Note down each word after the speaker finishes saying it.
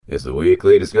It's the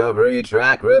weekly Discovery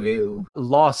track review.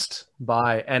 Lost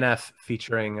by NF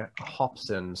featuring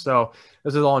Hopsin. So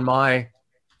this is on my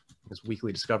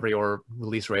weekly Discovery or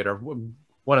release radar,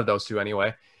 one of those two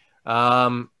anyway.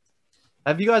 Have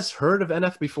you guys heard of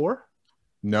NF before?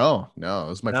 No, it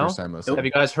was my first time listening. Have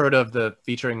you guys heard of the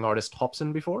featuring artist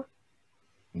Hopsin before?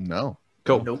 No.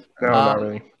 Cool. Nope. No, not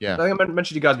really. Yeah. I think I mentioned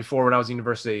to you guys before when I was in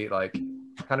university, like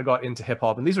kind of got into hip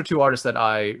hop, and these are two artists that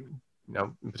I,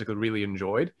 in particular really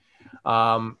enjoyed.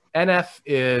 NF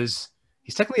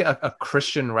he's technically a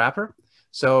Christian rapper,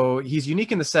 so he's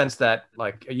unique in the sense that,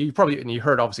 like, you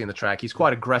heard obviously in the track, he's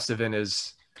quite aggressive in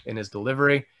his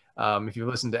delivery. If you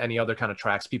listen to any other kind of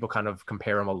tracks, people kind of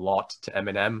compare him a lot to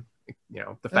Eminem.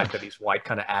 The fact that he's white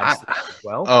kind of adds to that as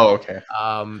well. Oh, okay.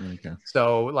 Okay.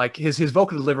 So like his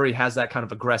vocal delivery has that kind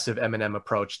of aggressive Eminem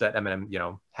approach that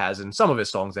Eminem, has in some of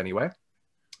his songs anyway.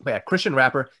 But yeah, Christian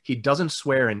rapper, he doesn't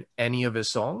swear in any of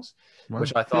his songs,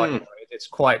 which I thought it's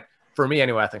quite, for me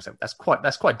anyway, I think that's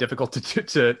quite difficult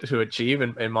to achieve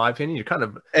in my opinion. You kind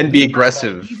of and be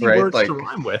aggressive, right? Words to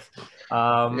rhyme with.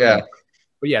 Yeah.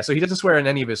 But yeah, so he doesn't swear in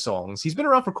any of his songs. He's been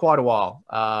around for quite a while,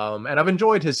 and I've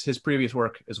enjoyed his previous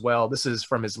work as well. This is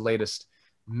from his latest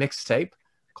mixtape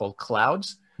called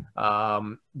Clouds.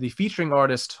 The featuring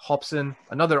artist Hopsin,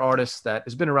 another artist that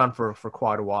has been around for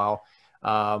quite a while.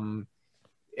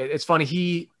 It's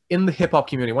funny, in the hip hop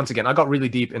community, once again, I got really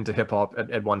deep into hip hop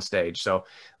at one stage. So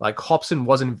like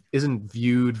Hopsin isn't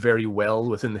viewed very well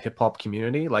within the hip hop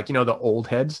community. Like, the old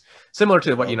heads, similar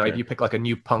to what, if you pick like a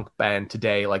new punk band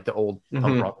today, like the old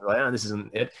punk rock, like, this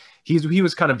isn't it. He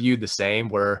was kind of viewed the same,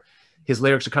 where his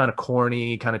lyrics are kind of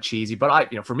corny, kind of cheesy, but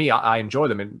for me, I enjoy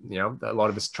them. And, a lot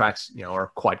of his tracks, are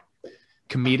quite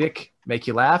comedic, make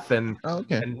you laugh. And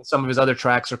some of his other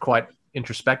tracks are quite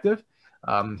introspective.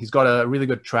 He's got a really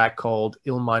good track called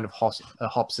Ill Mind of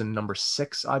Hopsin number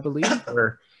 6, I believe,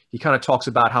 where he kind of talks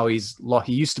about how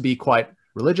he used to be quite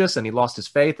religious and he lost his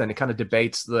faith, and he kind of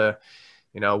debates the,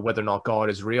 whether or not God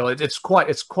is real. It's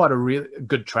quite a really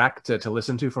good track to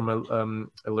listen to from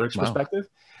a lyrics perspective.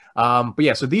 But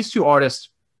yeah, so these two artists,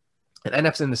 and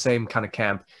NF's in the same kind of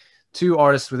camp, two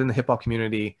artists within the hip hop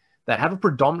community that have a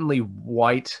predominantly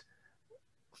white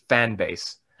fan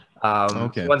base.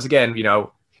 Once again,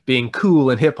 being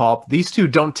cool in hip hop, these two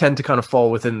don't tend to kind of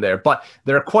fall within there, but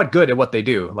they're quite good at what they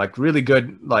do. Like really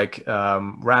good,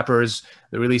 rappers.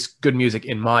 They release good music,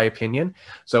 in my opinion.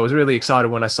 So I was really excited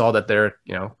when I saw that they're,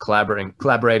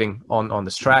 collaborating on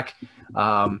this track.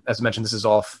 As mentioned, this is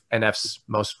off NF's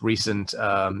most recent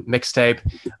mixtape.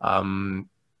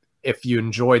 If you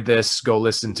enjoyed this, go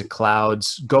listen to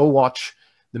Clouds. Go watch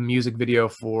the music video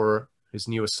for his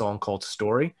newest song called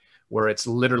Story, where it's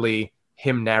literally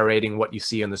him narrating what you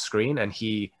see on the screen, and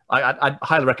I'd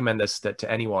highly recommend this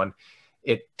to anyone.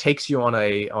 It takes you on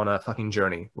a fucking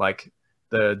journey. Like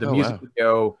the music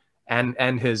video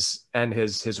and his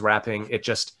rapping.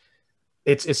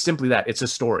 It's simply that. It's a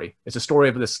story. It's a story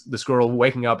of this girl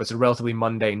waking up. It's a relatively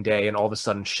mundane day, and all of a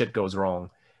sudden shit goes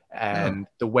wrong. And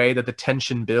the way that the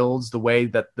tension builds, the way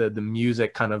that the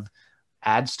music kind of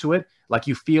adds to it, like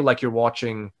you feel like you're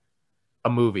watching a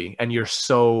movie and you're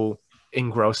so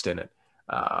engrossed in it.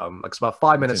 It's about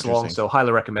 5 minutes long, so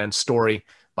highly recommend Story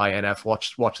by NF.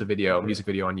 Watch the music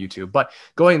video on YouTube. But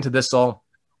going into this song,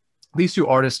 these two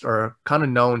artists are kind of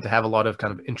known to have a lot of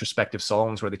kind of introspective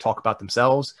songs where they talk about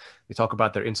themselves, they talk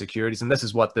about their insecurities, and this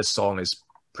is what this song is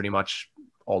pretty much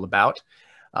all about.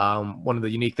 One of the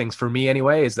unique things for me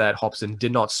anyway is that Hopsin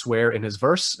did not swear in his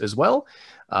verse as well,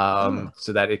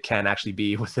 so that it can actually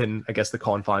be within, I guess, the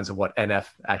confines of what NF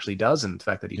actually does, and the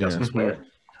fact that he doesn't swear.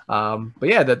 But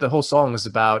yeah, the whole song is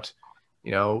about,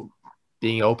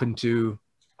 being open to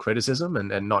criticism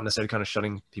and not necessarily kind of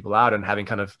shutting people out and having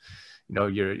kind of,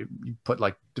 you put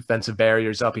like defensive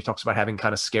barriers up. He talks about having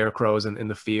kind of scarecrows in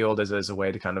the field as a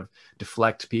way to kind of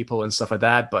deflect people and stuff like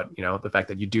that. But, the fact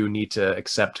that you do need to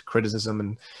accept criticism.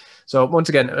 And so once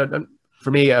again,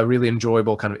 for me, a really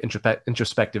enjoyable kind of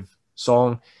introspective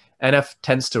song. NF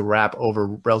tends to rap over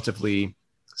relatively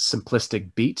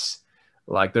simplistic beats.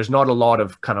 Like there's not a lot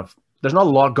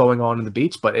going on in the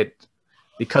beats, but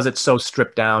because it's so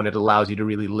stripped down, it allows you to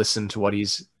really listen to what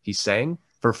he's saying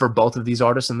for both of these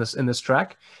artists in this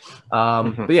track.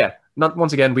 But yeah,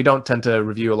 once again, we don't tend to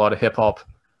review a lot of hip hop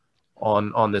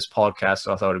on this podcast,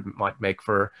 so I thought it might make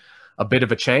for a bit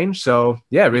of a change. So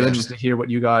yeah, really interested to hear what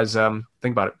you guys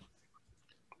think about it.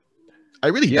 I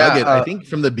really dug it. I think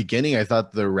from the beginning, I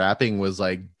thought the rapping was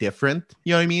like different.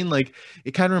 You know what I mean? Like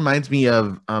it kind of reminds me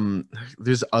of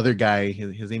there's other guy.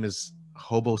 His name is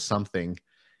Hobo something,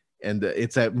 and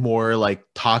it's at more like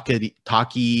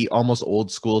talky, almost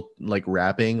old school like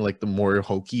rapping, like the more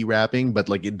hokey rapping, but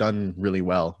like it done really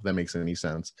well. If that makes any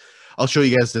sense. I'll show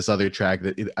you guys this other track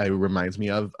that it reminds me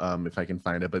of, if I can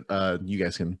find it. But you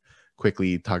guys can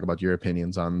quickly talk about your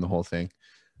opinions on the whole thing.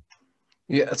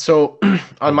 Yeah. So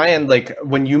on my end, like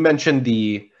when you mentioned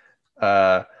the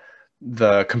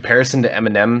comparison to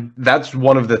Eminem, that's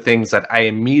one of the things that I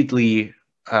immediately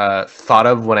thought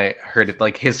of when I heard it.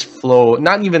 Like his flow,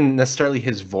 not even necessarily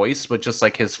his voice, but just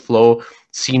like his flow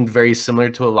seemed very similar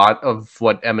to a lot of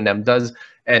what Eminem does.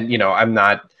 And you know,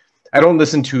 I don't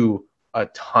listen to a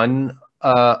ton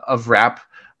of rap,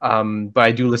 but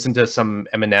I do listen to some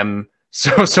Eminem.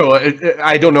 So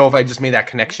I don't know if I just made that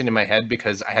connection in my head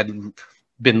because I had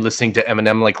been listening to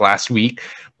Eminem like last week,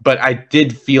 but I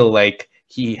did feel like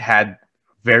he had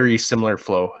very similar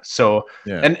flow. So,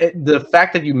 yeah. And the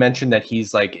fact that you mentioned that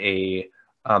he's like a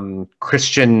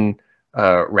Christian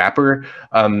rapper,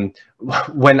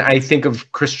 when I think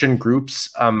of Christian groups,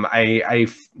 I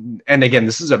and again,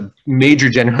 this is a major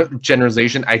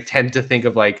generalization. I tend to think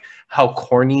of like how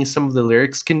corny some of the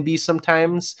lyrics can be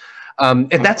sometimes. And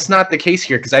that's not the case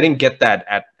here because I didn't get that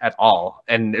at all.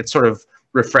 And it's sort of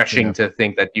refreshing to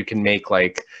think that you can make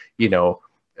like, you know,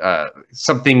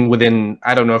 something within,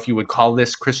 I don't know if you would call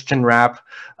this Christian rap,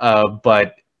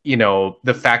 but you know,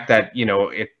 the fact that, you know,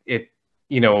 it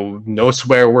you know, no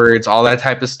swear words, all that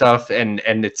type of stuff, and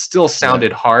it still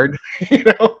sounded hard, you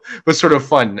know, was sort of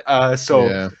fun.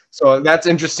 So that's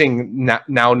interesting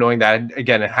now knowing that.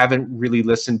 Again, I haven't really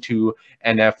listened to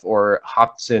NF or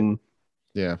Hopsin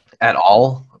at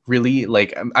all, really.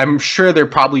 Like I'm sure they're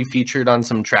probably featured on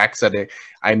some tracks that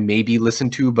I maybe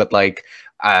listened to, but like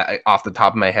off the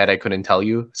top of my head, I couldn't tell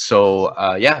you. So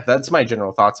yeah, that's my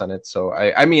general thoughts on it. So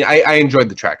I mean, I enjoyed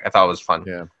the track. I thought it was fun.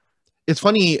 Yeah. It's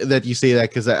funny that you say that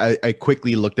because I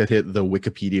quickly looked at the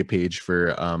Wikipedia page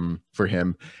for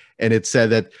him, and it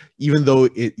said that even though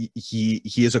he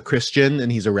is a Christian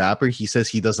and he's a rapper, he says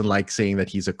he doesn't like saying that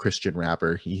he's a Christian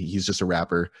rapper. He's just a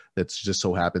rapper that's just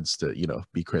so happens to, you know,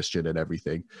 be Christian and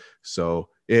everything. So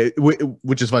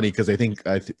which is funny because I think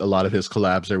a lot of his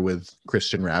collabs are with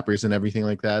Christian rappers and everything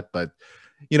like that. But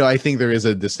you know, I think there is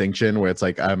a distinction where it's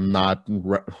like I'm not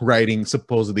writing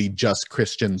supposedly just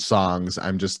Christian songs.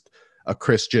 I'm just a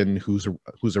Christian who's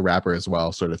a rapper as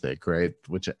well, sort of thing, right?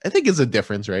 Which I think is a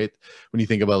difference, right? When you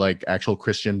think about like actual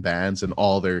Christian bands and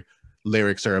all their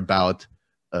lyrics are about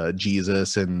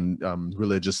Jesus and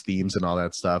religious themes and all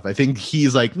that stuff. I think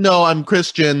he's like, no, I'm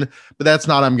Christian, but that's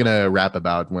not what I'm gonna rap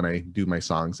about when I do my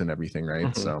songs and everything, right?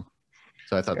 Mm-hmm. So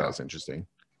I thought that was interesting.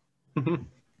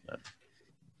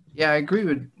 Yeah, I agree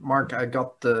with Mark. I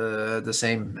got the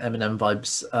same Eminem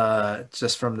vibes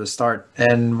just from the start.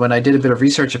 And when I did a bit of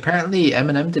research, apparently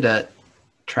Eminem did a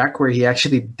track where he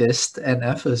actually dissed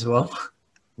NF as well.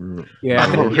 Yeah, I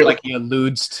think like he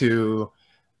alludes to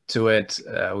it.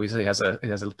 He has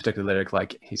a particular lyric,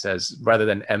 like he says rather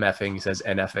than MFing, he says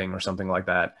NFing or something like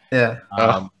that. Yeah.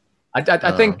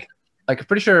 I think like I'm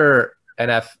pretty sure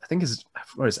NF, I think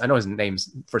I know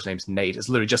his first name's Nate. It's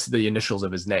literally just the initials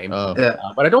of his name.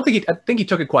 But I don't think I think he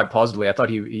took it quite positively. I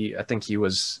thought I think he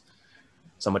was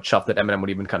somewhat chuffed that Eminem would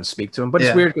even kind of speak to him. But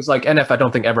it's weird because like NF, I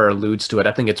don't think ever alludes to it.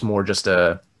 I think it's more just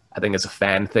I think it's a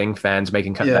fan thing. Fans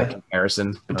making kind of that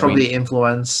comparison. Probably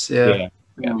influence. Yeah.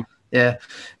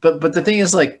 But the thing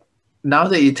is, like, now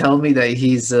that you tell me that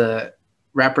he's a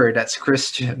rapper that's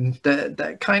Christian,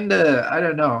 that kind of, I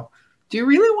don't know. Do you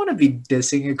really want to be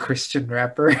dissing a Christian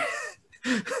rapper?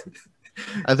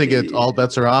 I think all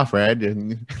bets are off, right?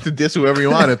 And to diss whoever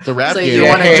you want. It's the rap game. You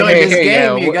want to join this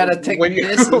game, you got to take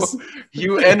disses.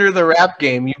 You enter the rap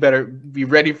game, you better be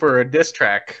ready for a diss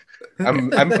track. I'm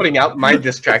putting out my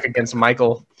diss track against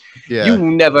Michael. Yeah. You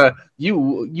never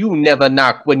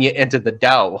knock when you enter the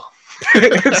Dow.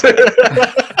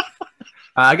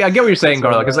 I get what you're saying,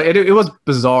 Garlic, because it was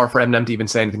bizarre for Eminem to even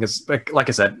say anything. Because like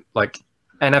I said, like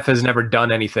NF has never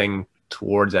done anything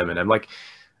towards Eminem,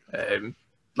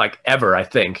 like ever, I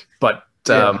think. But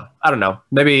I don't know.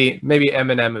 Maybe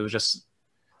Eminem, it was just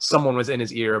someone was in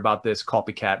his ear about this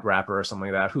copycat rapper or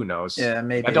something like that. Who knows? Yeah,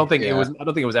 maybe. I don't think it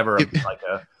was ever like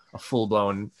a full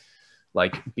blown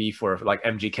like beef or like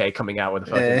MGK coming out with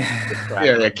a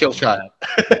fucking kill shot.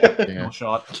 Kill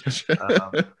shot.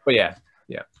 But yeah.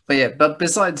 But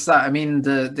besides that, I mean,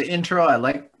 the intro, I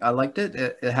liked it.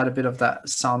 It had a bit of that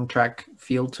soundtrack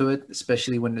feel to it,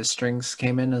 especially when the strings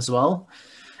came in as well.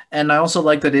 And I also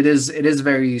like that it is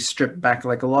very stripped back.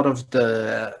 Like a lot of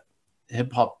the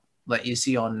hip hop that you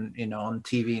see on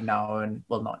TV now, and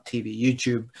well, not TV,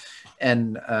 YouTube,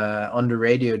 and on the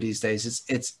radio these days,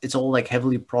 it's all like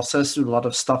heavily processed with a lot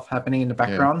of stuff happening in the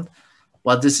background.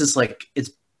 while this is like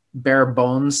it's bare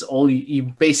bones. All you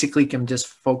basically can just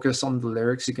focus on the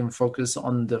lyrics. You can focus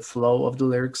on the flow of the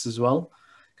lyrics as well,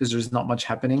 because there's not much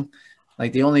happening.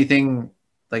 Like the only thing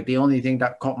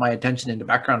that caught my attention in the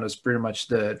background was pretty much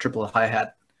the triple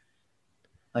hi-hat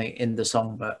like in the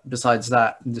song. But besides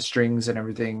that, the strings and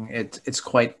everything, it's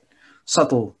quite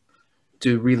subtle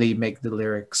to really make the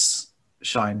lyrics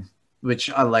shine,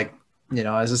 which I like. You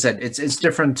know, as I said, it's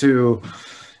different to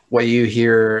what you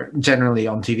hear generally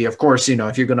on TV. Of course, you know,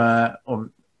 if you're gonna,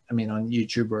 on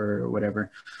YouTube or whatever.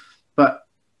 But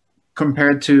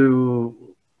compared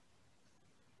to,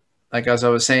 like as I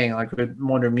was saying, like with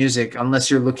modern music,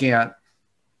 unless you're looking at,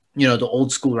 you know, the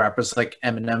old school rappers like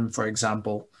Eminem, for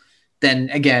example, then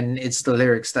again, it's the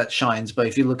lyrics that shines. But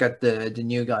if you look at the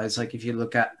new guys, like if you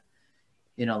look at,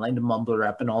 you know, like the mumble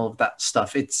rap and all of that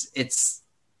stuff, it's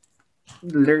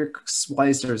lyrics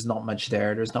wise, there's not much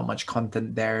there. There's not much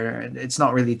content there. And it's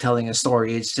not really telling a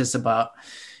story. It's just about,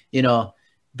 you know,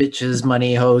 bitches,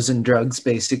 money, hoes, and drugs,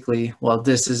 basically. Well,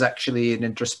 this is actually an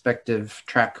introspective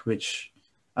track, which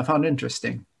I found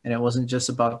interesting. And it wasn't just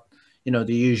about, you know,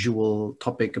 the usual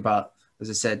topic about, as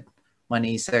I said,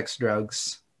 money, sex,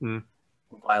 drugs,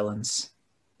 violence.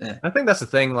 Yeah. I think that's the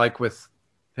thing, like with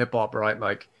hip hop, right?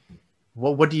 Like,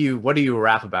 what do you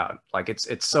rap about? Like,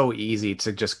 it's so easy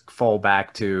to just fall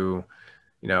back to,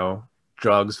 you know,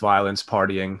 drugs, violence,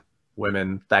 partying,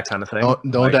 women, that kind of thing.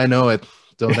 Don't I know it?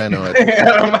 Don't I know it?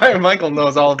 Yeah, Michael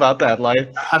knows all about that life.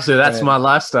 Absolutely, that's my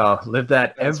lifestyle. Live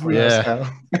that every day. Yeah.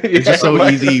 It's just so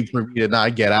easy for me to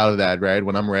not get out of that, right?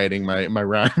 When I'm writing my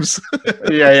rhymes.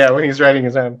 Yeah, when he's writing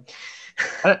his own.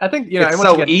 I think, you know, it's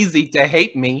so easy to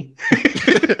hate me.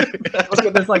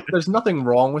 There's nothing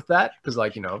wrong with that, because,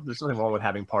 like, you know, there's nothing wrong with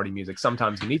having party music.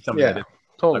 Sometimes you need something that is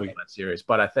totally that serious,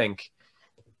 but I think,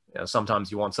 you know,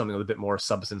 sometimes you want something with a bit more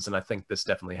substance, and I think this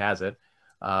definitely has it.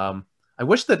 I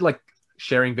wish that like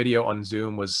sharing video on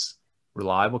Zoom was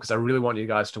reliable, because I really want you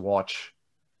guys to watch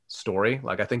Story.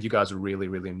 Like, I think you guys would really,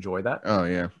 really enjoy that. Oh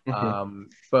yeah.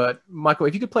 But Michael,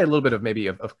 if you could play a little bit of maybe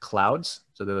of Clouds,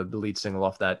 so the lead single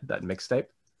off that mixtape.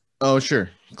 Oh sure,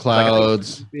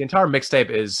 Clouds. Like, the entire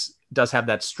mixtape does have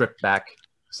that stripped back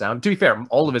sound. To be fair,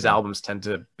 all of his albums tend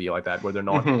to be like that, where they're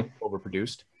not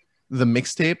overproduced. The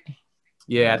mixtape.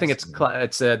 Yeah, I think it's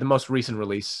the most recent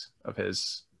release of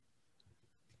his.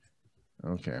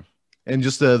 Okay, and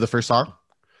just the first song.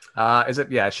 Is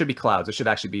it? Yeah, it should be Clouds. It should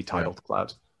actually be titled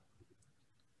Clouds.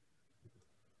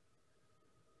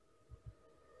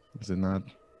 Is it not?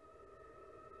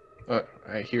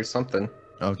 I hear something.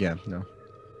 Oh yeah, no.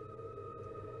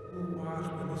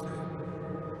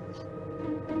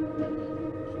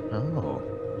 Oh,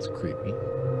 it's creepy.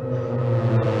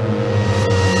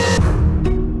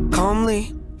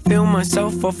 Calmly feel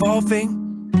myself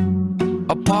evolving,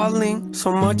 appalling,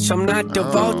 so much I'm not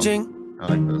divulging. I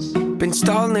like this. Been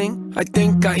stalling, I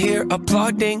think I hear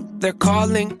applauding, they're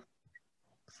calling.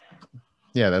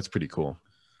 Yeah, that's pretty cool.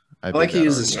 I like he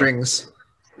uses strings.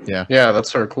 Yeah,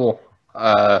 that's sort of cool.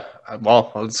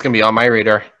 Well, it's gonna be on my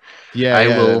radar. Yeah,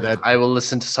 I will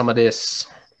listen to some of this.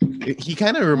 He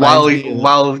kind of reminds me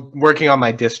while working on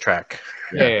my diss track.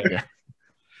 Yeah.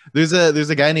 There's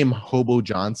a guy named Hobo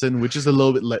Johnson, which is a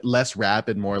little bit less rap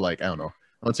and more like, I don't know,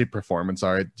 I won't say performance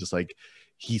art, just like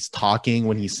he's talking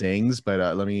when he sings.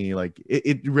 But let me like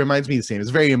it reminds me the same. It's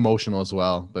very emotional as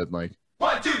well. But like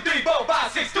 1, 2, 3, 4,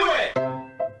 5, 6, do it.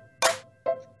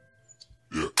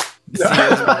 Just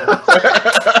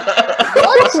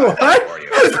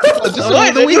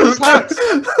the way he talks.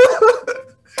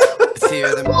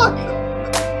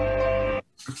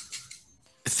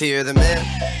 Fear the man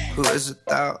who is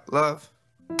without love,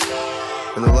 and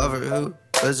the lover who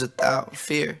is without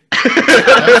fear.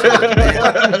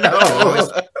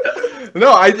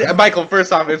 No, Michael,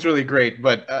 first off, it's really great,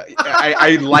 but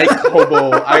I like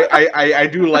Hobo. I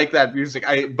do like that music.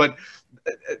 But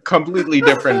completely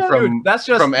different from Dude, that's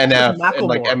just from NF and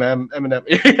like Macklemore.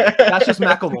 Eminem. That's just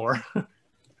Macklemore.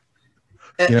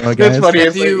 You know, guys, It's funny.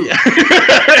 Have you-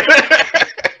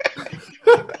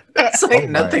 It's like Oh,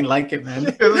 nothing like it, man.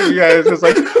 Yeah, it's just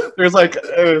like it's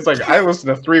like I listen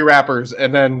to 3 rappers,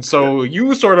 and then so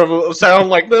you sort of sound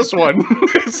like this one.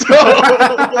 So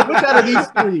Which out of these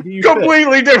 3 do you fit?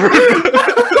 completely different.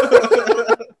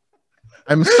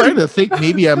 I'm starting to think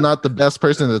maybe I'm not the best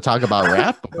person to talk about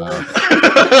rap about.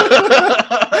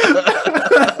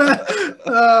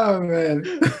 Oh man,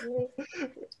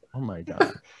 Oh my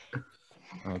god.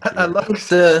 Oh, I dear. love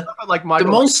the Like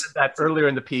Michael most- said that earlier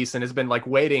in the piece, and has been like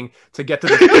waiting to get to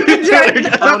the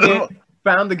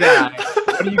found the guy.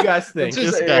 What do you guys think?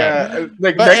 Just, This guy. yeah,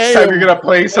 like But, next hey, time you're gonna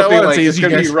play something wanna like say it's is you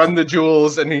gonna be guys- Run the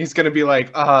Jewels, and he's gonna be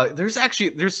like, there's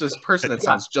this person that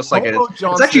sounds just like it. Hobo It's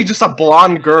Johnson. actually just a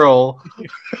blonde girl.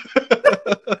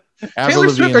 Avril Taylor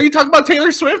Swift? Lavigne. Are you talking about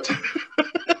Taylor Swift?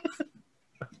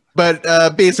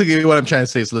 But basically, what I'm trying to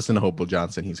say is listen to Hobo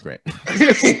Johnson. He's great.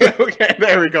 Okay,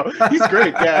 there we go. He's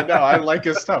great. Yeah, no, I like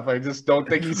his stuff. I just don't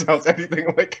think he sounds anything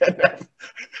like NF.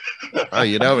 Oh,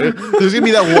 you know, there's gonna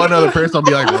be that one other person. I'll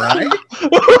be like, right?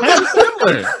 That's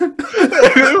similar.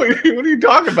 What are you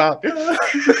talking about?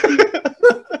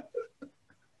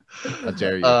 How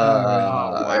dare you?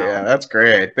 Yeah, that's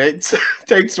great.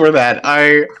 Thanks for that.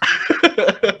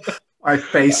 My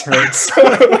face hurts.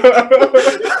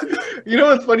 You know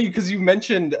what's funny, because you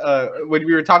mentioned when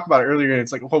we were talking about it earlier, and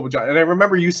it's like Hobo John, and I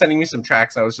remember you sending me some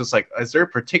tracks. And I was just like, is there a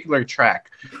particular track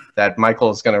that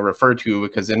Michael is going to refer to?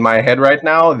 Because in my head right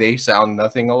now, they sound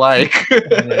nothing alike.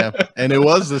 Yeah, and it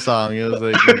was the song. It was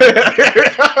like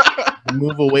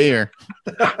move away or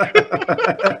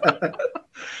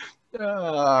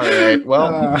All right.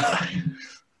 Well,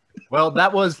 Well,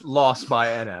 that was Lost by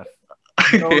NF.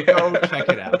 Go check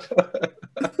it out.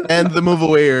 and the move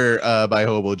away by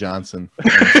Hobo Johnson.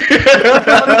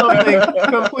 Something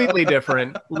completely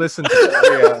different. Listen to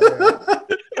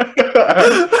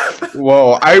it.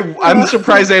 Whoa, I'm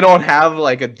surprised they don't have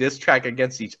like a diss track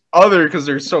against each other because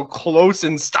they're so close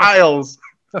in styles.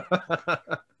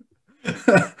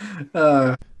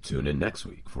 Tune in next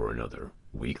week for another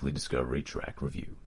weekly Discovery Track Review.